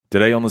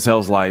Today on the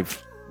Sales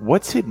Life,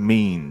 what's it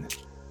mean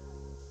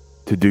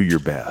to do your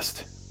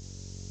best?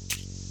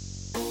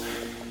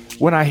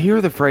 When I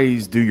hear the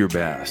phrase do your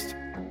best,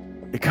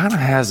 it kind of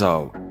has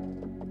a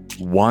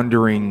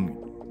wandering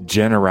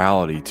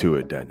generality to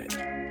it, doesn't it?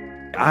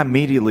 I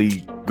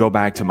immediately go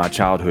back to my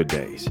childhood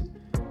days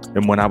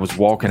and when I was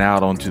walking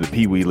out onto the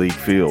Pee Wee League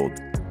field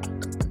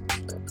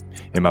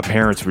and my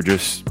parents were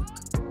just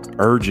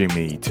urging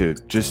me to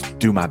just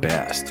do my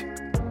best.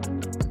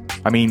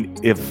 I mean,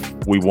 if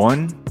we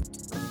won,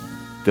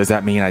 does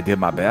that mean I did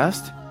my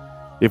best?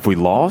 If we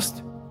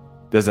lost,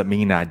 does that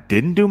mean I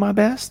didn't do my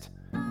best?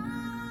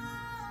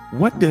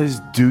 What does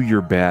do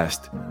your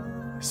best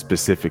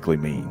specifically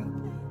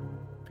mean?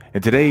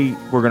 And today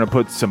we're going to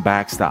put some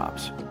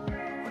backstops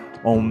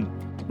on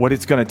what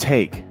it's going to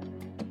take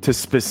to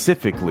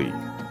specifically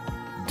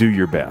do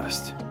your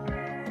best.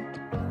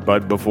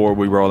 But before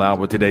we roll out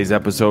with today's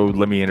episode,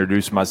 let me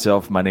introduce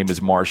myself. My name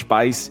is Marsh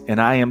Spice,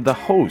 and I am the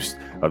host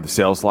of The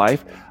Sales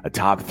Life, a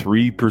top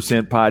 3%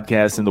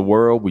 podcast in the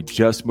world. We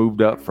just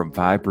moved up from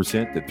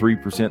 5% to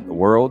 3% in the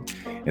world,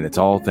 and it's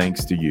all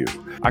thanks to you.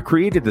 I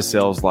created The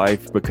Sales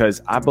Life because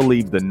I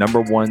believe the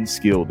number one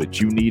skill that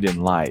you need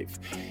in life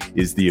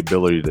is the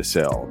ability to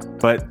sell.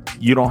 But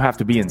you don't have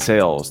to be in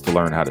sales to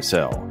learn how to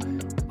sell.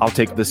 I'll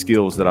take the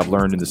skills that I've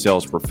learned in the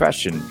sales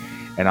profession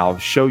and I'll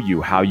show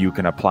you how you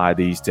can apply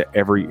these to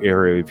every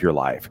area of your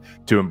life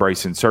to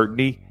embrace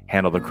uncertainty,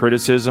 handle the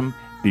criticism,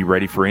 be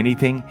ready for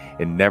anything,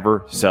 and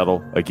never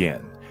settle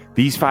again.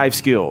 These 5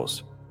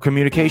 skills: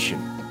 communication,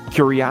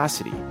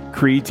 curiosity,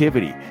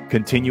 creativity,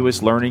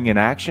 continuous learning and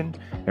action,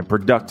 and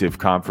productive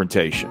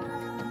confrontation.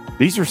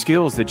 These are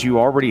skills that you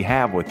already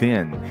have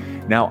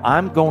within. Now,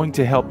 I'm going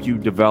to help you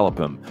develop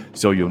them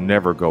so you'll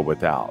never go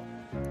without.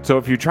 So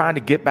if you're trying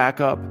to get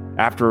back up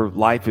after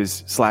life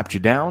has slapped you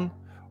down,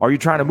 or are you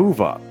trying to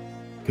move up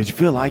because you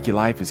feel like your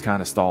life is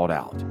kind of stalled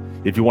out?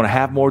 If you want to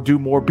have more, do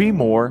more, be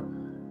more,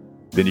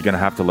 then you're going to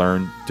have to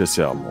learn to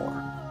sell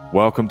more.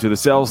 Welcome to The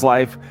Sales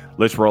Life.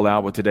 Let's roll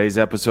out with today's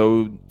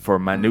episode. For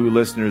my new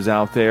listeners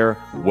out there,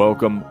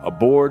 welcome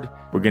aboard.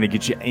 We're going to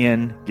get you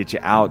in, get you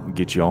out, and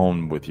get you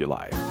on with your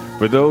life.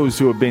 For those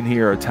who have been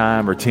here a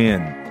time or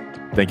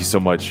 10, thank you so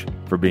much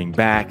for being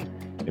back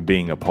and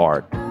being a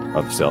part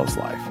of Sales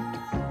Life.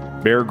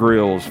 Bear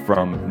Grylls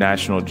from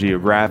National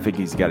Geographic,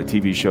 he's got a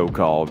TV show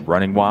called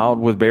Running Wild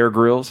with Bear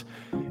Grylls,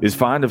 is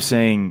fond of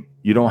saying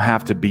you don't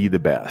have to be the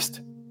best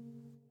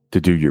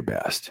to do your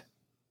best.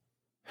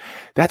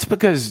 That's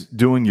because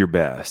doing your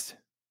best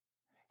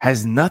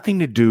has nothing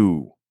to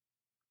do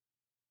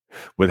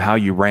with how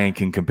you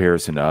rank in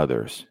comparison to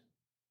others.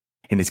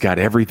 And it's got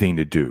everything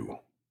to do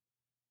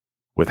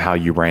with how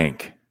you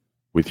rank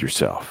with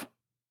yourself.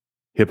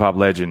 Hip-hop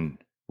legend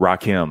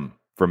Rakim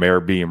from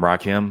Arab B and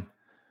Rakim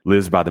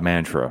lives by the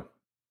mantra,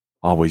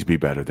 always be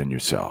better than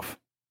yourself.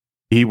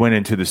 He went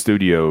into the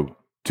studio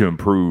to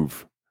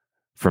improve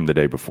from the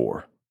day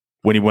before.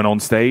 When he went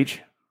on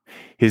stage,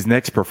 his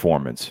next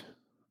performance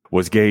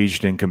was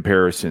gauged in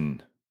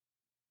comparison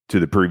to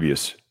the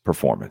previous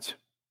performance.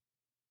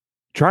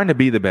 Trying to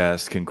be the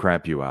best can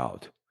crap you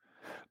out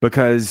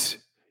because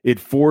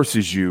it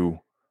forces you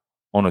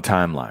on a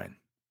timeline.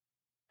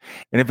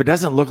 And if it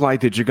doesn't look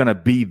like that you're going to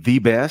be the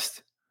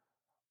best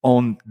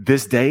on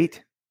this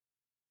date,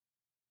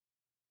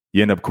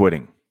 you end up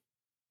quitting.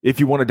 If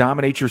you want to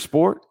dominate your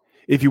sport,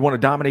 if you want to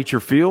dominate your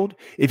field,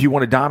 if you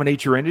want to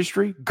dominate your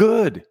industry,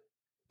 good.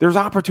 There's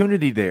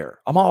opportunity there.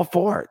 I'm all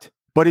for it.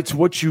 But it's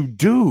what you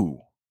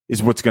do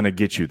is what's going to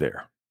get you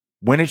there.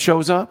 When it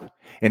shows up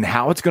and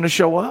how it's going to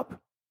show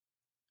up,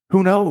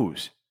 who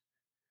knows?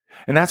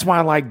 And that's why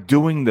I like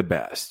doing the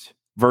best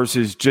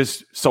versus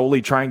just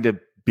solely trying to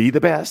be the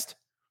best.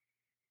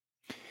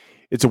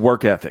 It's a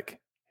work ethic.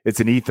 It's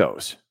an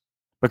ethos.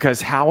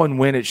 Because how and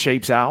when it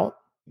shapes out,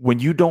 when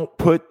you don't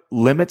put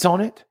limits on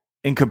it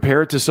and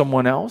compare it to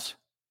someone else,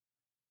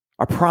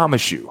 I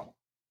promise you,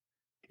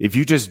 if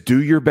you just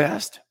do your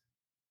best,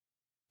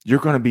 you're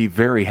going to be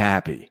very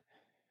happy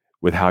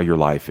with how your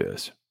life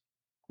is.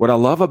 What I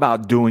love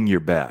about doing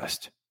your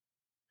best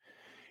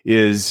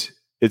is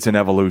it's an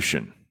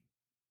evolution.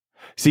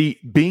 See,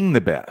 being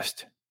the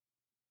best,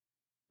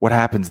 what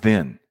happens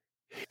then?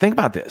 Think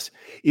about this.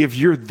 If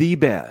you're the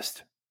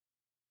best,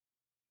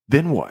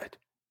 then what?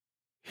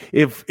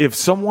 If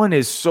someone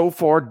is so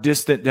far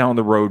distant down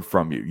the road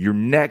from you, your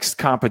next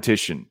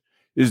competition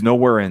is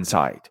nowhere in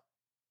sight,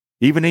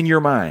 even in your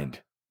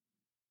mind,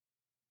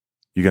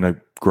 you're going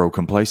to grow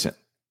complacent.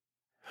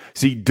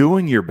 See,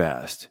 doing your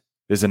best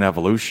is an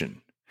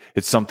evolution.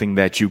 It's something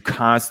that you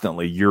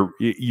constantly,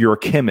 you're a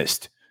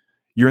chemist,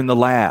 you're in the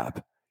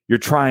lab, you're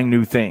trying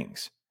new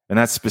things. And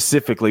that's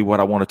specifically what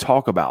I want to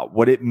talk about,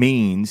 what it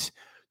means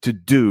to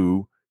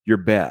do your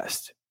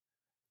best.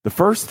 The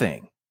first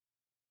thing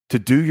to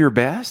do your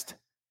best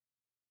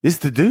is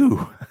to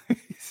do.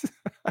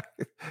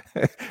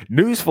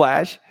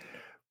 Newsflash.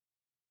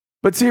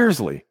 But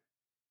seriously,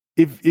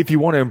 if you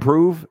want to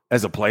improve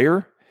as a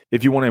player,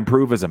 if you want to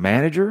improve as a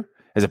manager,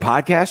 as a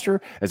podcaster,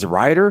 as a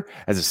writer,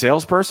 as a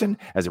salesperson,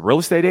 as a real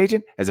estate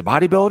agent, as a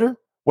bodybuilder,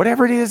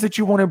 Whatever it is that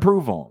you want to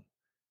improve on.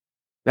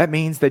 That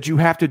means that you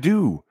have to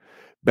do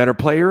better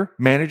player,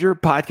 manager,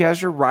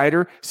 podcaster,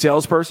 writer,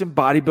 salesperson,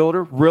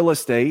 bodybuilder, real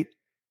estate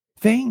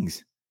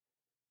things.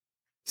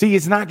 See,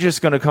 it's not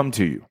just going to come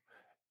to you.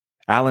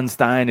 Alan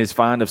Stein is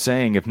fond of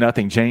saying, if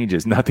nothing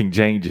changes, nothing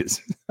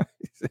changes.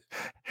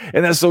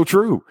 And that's so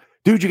true.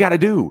 Dude, you got to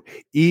do,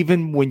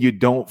 even when you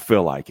don't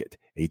feel like it.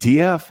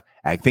 ATF,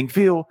 act, think,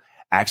 feel.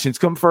 Actions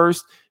come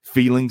first.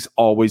 Feelings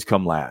always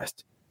come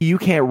last. You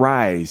can't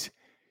rise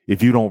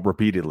if you don't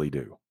repeatedly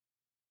do.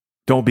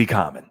 Don't be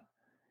common.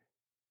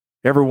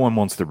 Everyone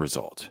wants the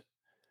result,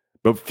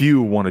 but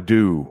few want to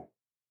do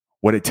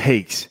what it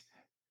takes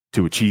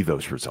to achieve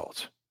those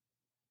results.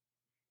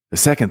 The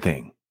second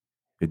thing,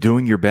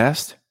 doing your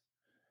best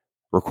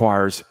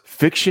requires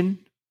fiction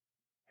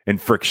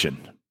and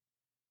friction.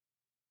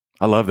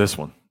 I love this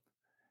one.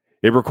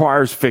 It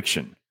requires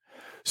fiction.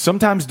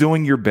 Sometimes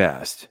doing your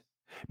best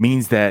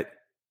means that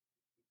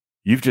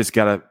you've just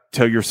got to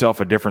tell yourself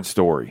a different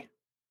story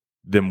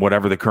than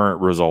whatever the current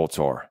results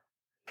are.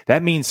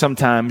 That means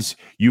sometimes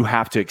you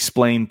have to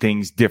explain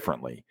things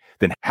differently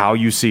than how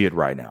you see it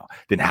right now,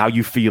 than how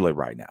you feel it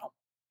right now.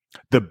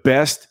 The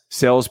best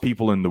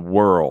salespeople in the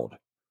world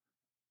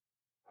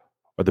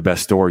are the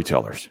best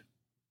storytellers.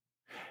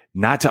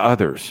 Not to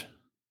others.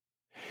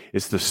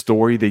 It's the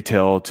story they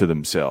tell to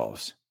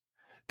themselves.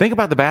 Think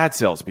about the bad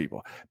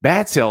salespeople.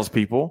 Bad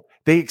salespeople,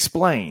 they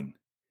explain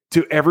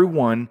to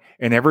everyone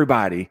and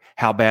everybody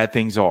how bad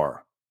things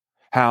are,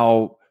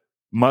 how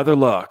Mother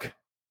Luck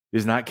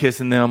is not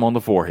kissing them on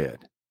the forehead.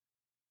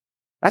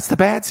 That's the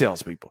bad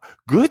salespeople.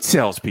 Good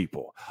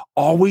salespeople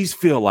always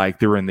feel like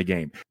they're in the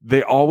game.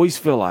 They always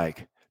feel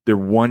like they're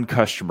one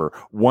customer,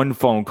 one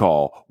phone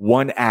call,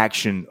 one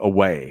action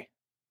away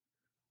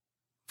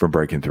from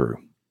breaking through.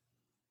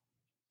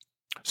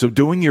 So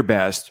doing your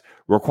best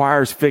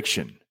requires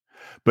fiction,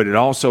 but it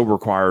also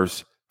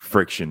requires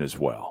friction as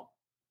well.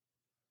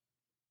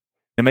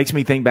 It makes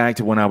me think back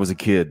to when I was a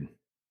kid.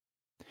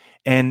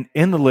 And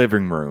in the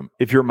living room,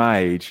 if you're my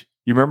age,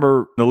 you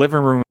remember the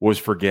living room was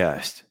for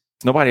guests.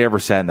 Nobody ever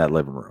sat in that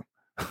living room.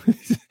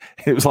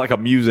 It was like a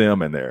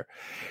museum in there.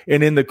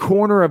 And in the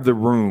corner of the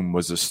room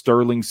was a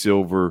sterling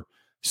silver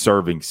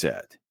serving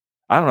set.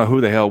 I don't know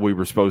who the hell we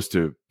were supposed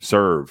to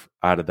serve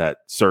out of that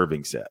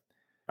serving set.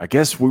 I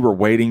guess we were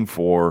waiting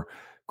for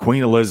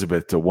Queen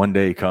Elizabeth to one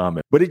day come.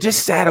 But it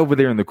just sat over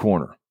there in the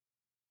corner.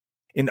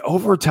 And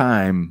over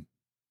time,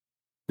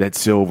 that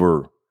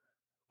silver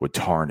would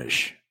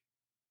tarnish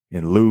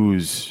and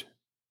lose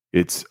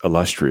its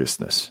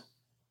illustriousness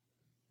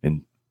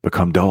and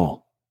become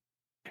dull.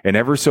 And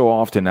ever so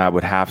often, I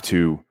would have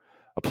to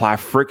apply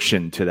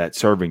friction to that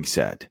serving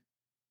set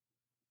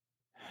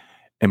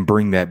and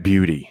bring that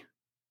beauty,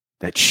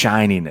 that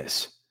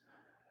shininess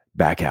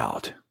back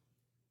out.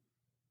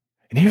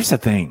 And here's the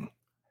thing.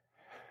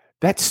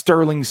 That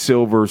sterling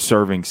silver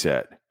serving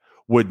set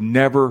would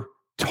never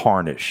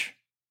tarnish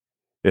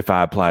if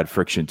I applied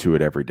friction to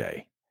it every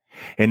day.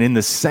 And in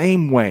the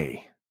same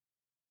way,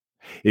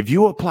 if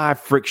you apply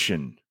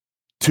friction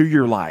to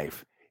your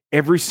life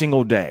every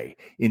single day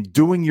in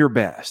doing your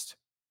best,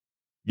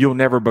 you'll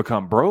never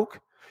become broke.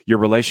 Your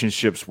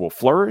relationships will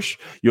flourish.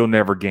 You'll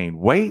never gain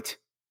weight.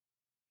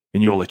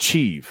 And you'll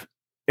achieve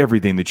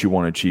everything that you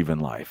want to achieve in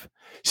life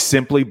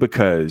simply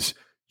because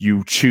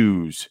you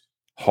choose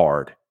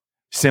hard,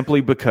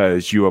 simply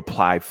because you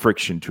apply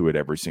friction to it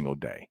every single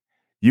day.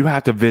 You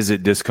have to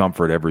visit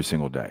discomfort every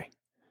single day.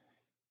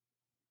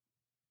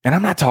 And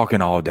I'm not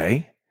talking all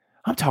day.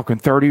 I'm talking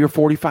 30 or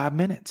 45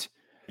 minutes.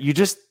 You're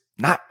just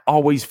not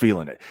always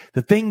feeling it.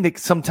 The thing that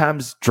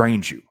sometimes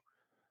drains you,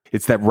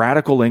 it's that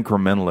radical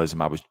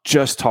incrementalism I was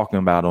just talking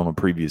about on a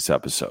previous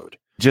episode.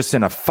 Just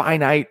in a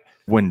finite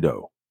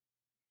window,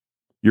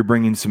 you're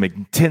bringing some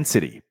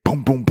intensity,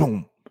 boom, boom,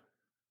 boom,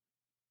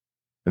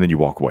 and then you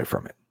walk away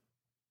from it.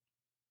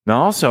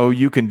 Now, also,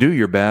 you can do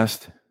your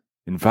best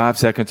in 5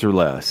 seconds or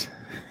less.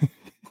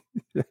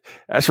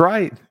 That's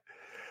right.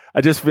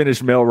 I just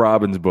finished Mel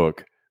Robbins'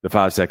 book, The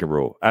 5-Second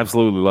Rule.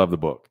 Absolutely love the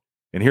book.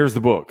 And here's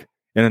the book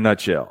in a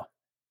nutshell.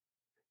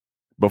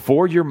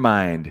 Before your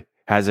mind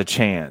has a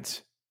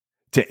chance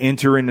to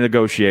enter into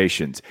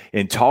negotiations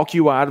and talk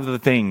you out of the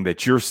thing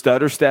that you're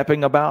stutter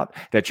stepping about,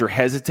 that you're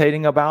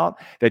hesitating about,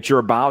 that you're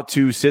about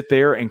to sit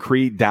there and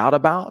create doubt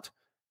about,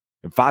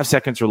 in 5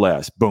 seconds or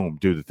less, boom,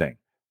 do the thing.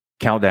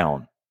 Count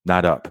down,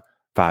 not up.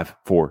 5,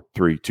 4,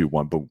 3, 2,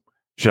 1, boom.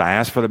 Should I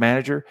ask for the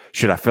manager?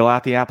 Should I fill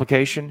out the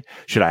application?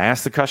 Should I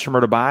ask the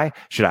customer to buy?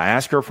 Should I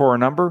ask her for a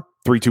number?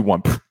 3, 2,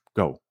 1,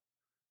 go.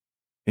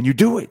 And you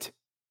do it.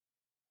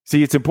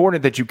 See, it's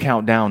important that you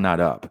count down, not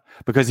up.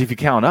 Because if you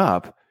count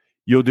up,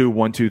 you'll do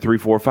 1, 2, 3,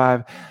 4,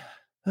 5,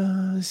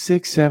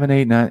 6, 7,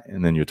 8, 9,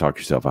 and then you'll talk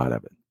yourself out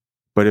of it.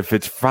 But if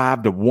it's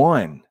 5 to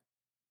 1,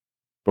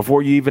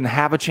 before you even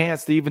have a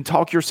chance to even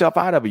talk yourself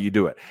out of it, you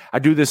do it. I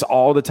do this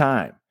all the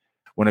time.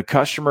 When a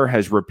customer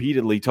has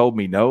repeatedly told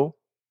me no,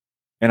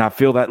 and I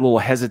feel that little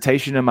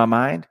hesitation in my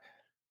mind,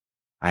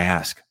 I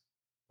ask,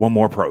 one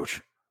more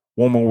approach,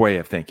 one more way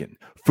of thinking,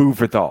 food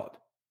for thought.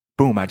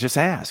 Boom, I just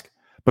ask.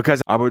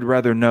 because I would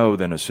rather know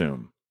than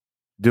assume.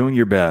 Doing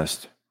your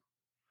best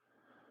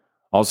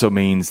also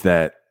means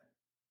that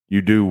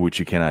you do what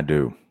you cannot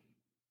do.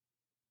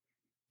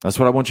 That's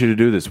what I want you to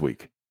do this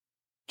week.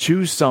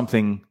 Choose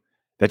something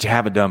that you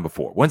haven't done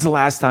before. When's the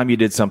last time you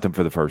did something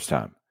for the first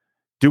time?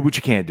 Do what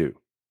you can't do.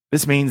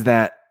 This means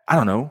that, I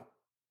don't know,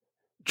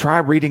 try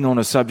reading on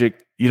a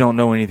subject you don't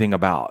know anything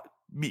about.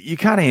 You're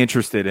kind of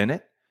interested in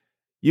it.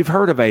 You've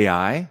heard of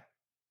AI.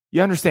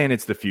 You understand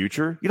it's the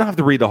future. You don't have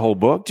to read the whole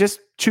book. Just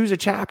choose a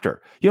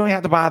chapter. You don't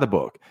have to buy the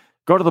book.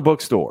 Go to the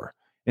bookstore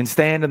and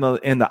stand in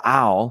the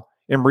aisle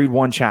and read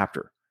one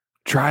chapter.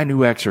 Try a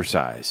new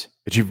exercise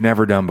that you've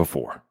never done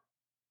before.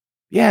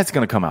 Yeah, it's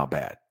going to come out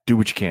bad. Do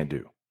what you can't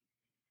do.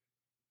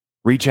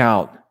 Reach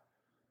out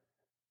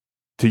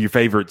to your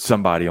favorite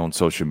somebody on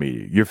social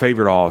media, your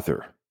favorite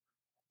author,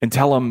 and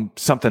tell them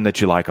something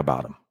that you like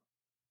about them.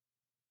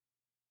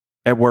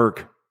 At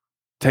work,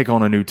 take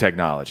on a new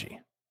technology.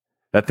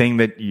 That thing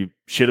that you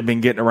should have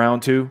been getting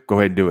around to, go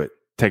ahead and do it.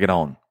 Take it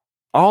on.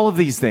 All of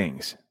these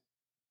things,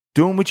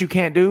 doing what you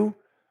can't do,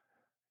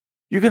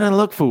 you're going to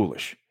look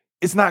foolish.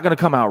 It's not going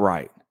to come out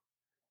right.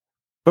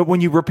 But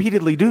when you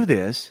repeatedly do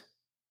this,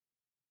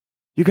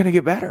 you're going to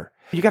get better.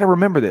 You got to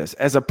remember this.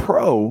 As a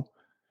pro,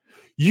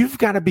 you've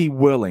got to be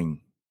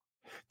willing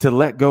to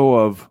let go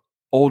of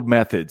old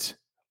methods,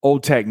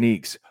 old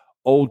techniques,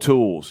 old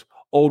tools,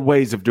 old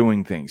ways of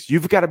doing things.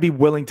 You've got to be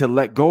willing to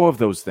let go of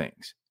those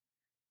things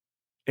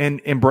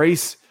and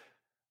embrace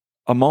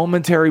a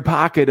momentary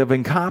pocket of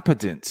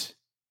incompetence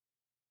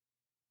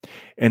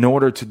in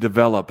order to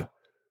develop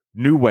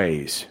new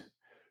ways,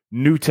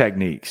 new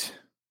techniques,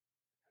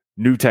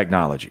 new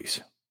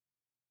technologies.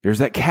 There's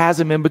that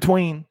chasm in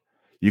between.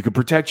 You can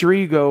protect your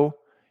ego.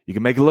 You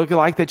can make it look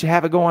like that you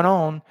have it going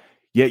on,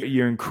 yet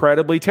you're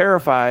incredibly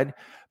terrified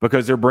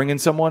because they're bringing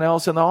someone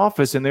else in the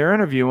office and they're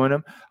interviewing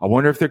them. I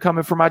wonder if they're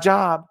coming for my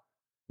job.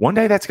 One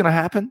day that's going to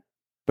happen,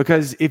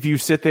 because if you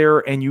sit there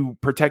and you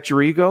protect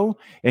your ego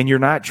and you're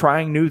not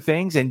trying new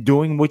things and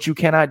doing what you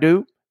cannot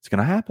do, it's going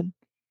to happen.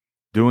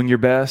 Doing your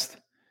best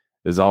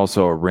is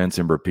also a rinse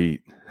and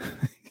repeat.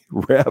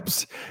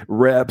 Reps,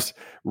 reps,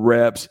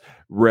 reps,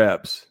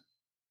 reps.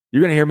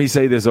 You're going to hear me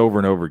say this over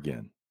and over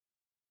again.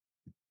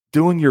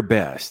 Doing your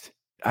best.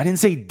 I didn't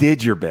say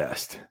did your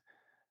best.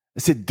 I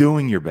said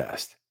doing your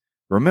best.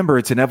 Remember,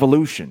 it's an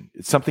evolution.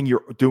 It's something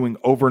you're doing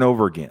over and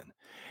over again.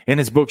 In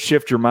his book,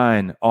 Shift Your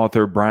Mind,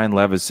 author Brian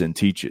Levison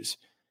teaches,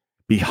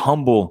 be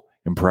humble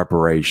in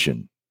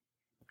preparation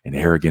and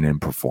arrogant in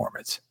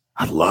performance.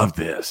 I love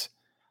this.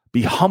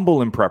 Be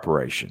humble in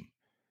preparation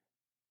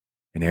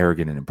and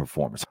arrogant in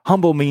performance.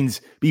 Humble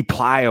means be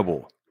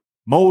pliable,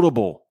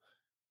 moldable.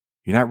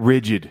 You're not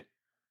rigid.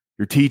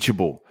 You're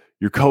teachable.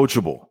 You're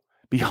coachable.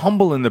 Be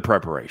humble in the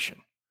preparation.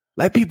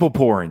 Let people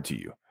pour into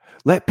you.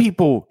 Let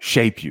people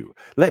shape you.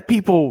 Let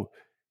people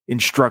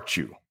instruct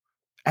you.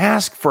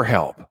 Ask for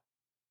help.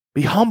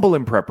 Be humble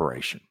in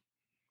preparation.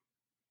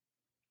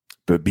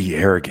 But be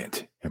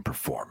arrogant in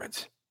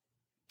performance.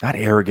 Not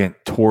arrogant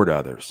toward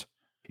others.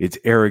 It's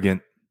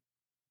arrogant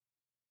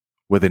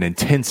with an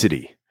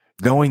intensity,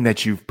 knowing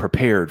that you've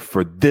prepared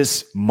for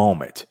this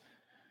moment.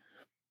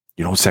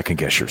 You don't second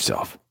guess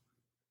yourself.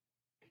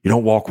 You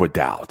don't walk with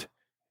doubt.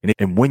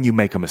 And when you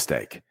make a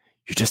mistake,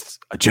 you just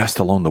adjust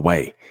along the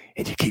way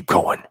and you keep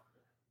going.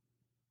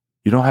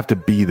 You don't have to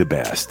be the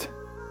best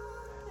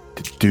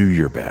to do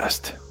your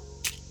best.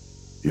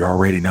 You're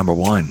already number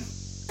one,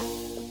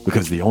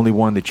 because the only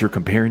one that you're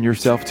comparing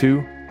yourself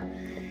to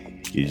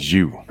is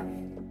you.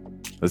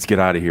 Let's get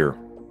out of here.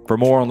 For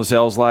more on the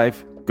sales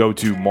life, go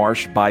to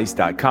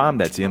marshbuice.com.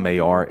 That's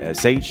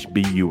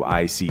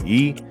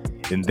MarshBuice.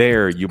 And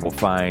there you will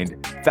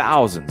find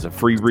thousands of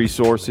free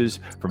resources,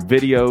 from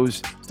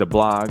videos to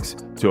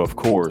blogs to, of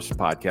course,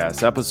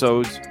 podcast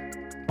episodes.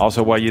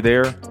 Also, while you're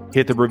there,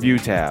 hit the review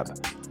tab.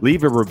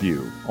 Leave a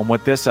review on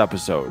what this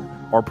episode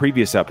or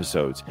previous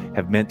episodes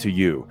have meant to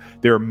you.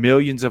 There are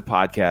millions of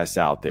podcasts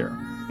out there,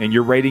 and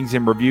your ratings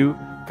and review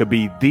could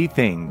be the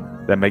thing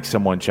that makes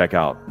someone check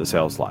out the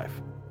Sales Life.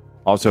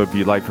 Also, if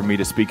you'd like for me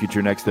to speak at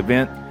your next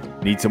event,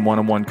 need some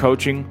one-on-one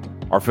coaching,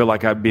 or feel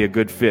like I'd be a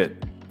good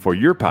fit for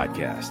your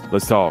podcast,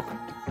 let's talk.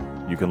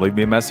 You can leave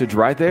me a message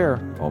right there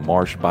on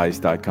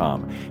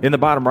marshbuice.com. In the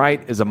bottom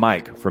right is a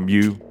mic from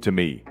you to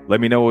me.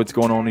 Let me know what's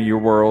going on in your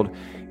world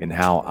and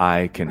how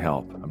I can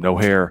help. I'm no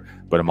hair,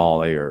 but I'm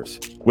all ears.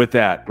 With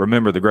that,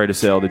 remember, the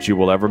greatest sale that you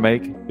will ever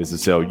make is to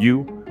sell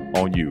you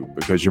on you,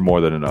 because you're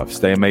more than enough.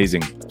 Stay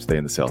amazing. Stay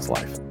in the sales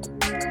life.